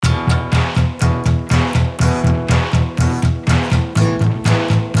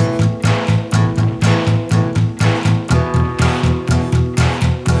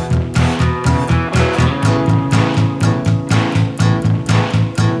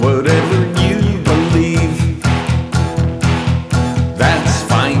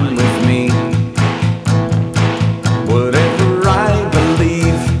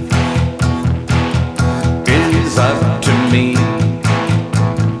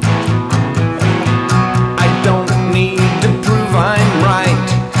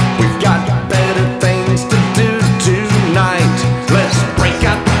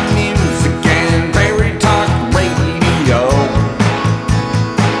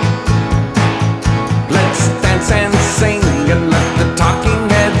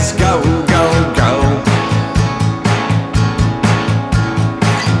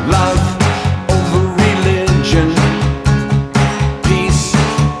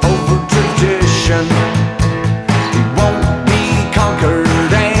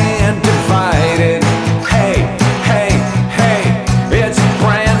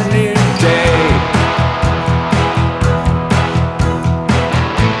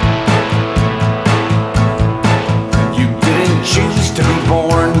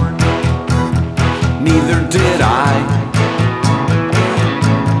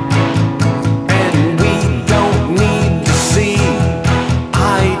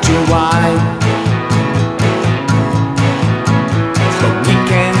you why. But we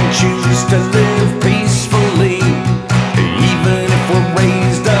can choose to live peacefully, even if we're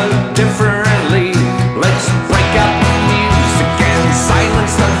raised differently. Let's break out the music and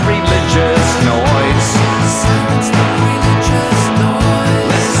silence the religious noise. Silence the religious noise.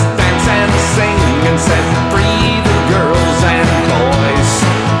 Let's dance and sing and set free the girls and boys.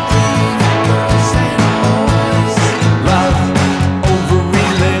 Love over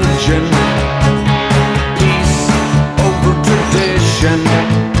religion, peace over tradition.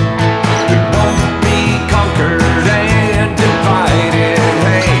 We won't be conquered and divided.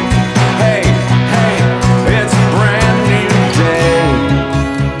 Hey, hey, hey, it's a brand new day.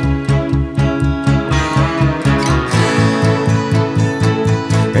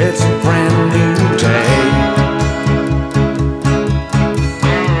 It's a brand new day.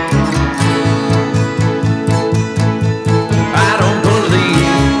 I don't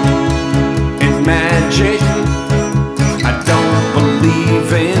believe in magic. I don't believe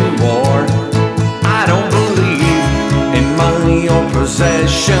in war. I don't believe in money or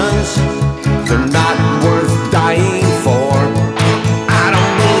possession.